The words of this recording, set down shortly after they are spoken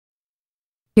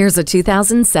Here's a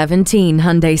 2017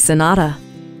 Hyundai Sonata.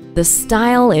 The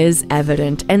style is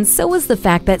evident, and so is the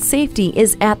fact that safety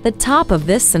is at the top of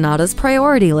this Sonata's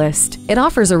priority list. It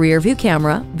offers a rear-view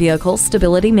camera, vehicle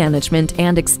stability management,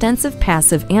 and extensive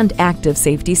passive and active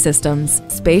safety systems.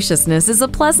 Spaciousness is a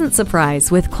pleasant surprise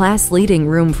with class-leading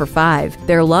room for 5,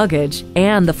 their luggage,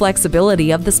 and the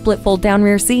flexibility of the split fold-down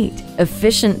rear seat.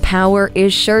 Efficient power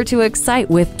is sure to excite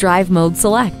with Drive Mode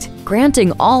Select.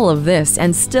 Granting all of this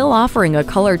and still offering a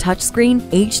color touchscreen,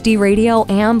 HD radio,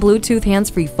 and Bluetooth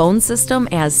hands-free phone system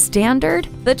as standard,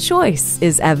 the choice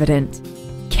is evident.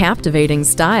 Captivating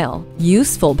style,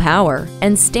 useful power,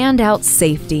 and standout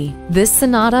safety. This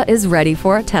Sonata is ready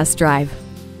for a test drive.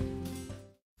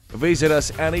 Visit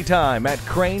us anytime at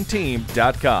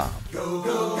crainteam.com.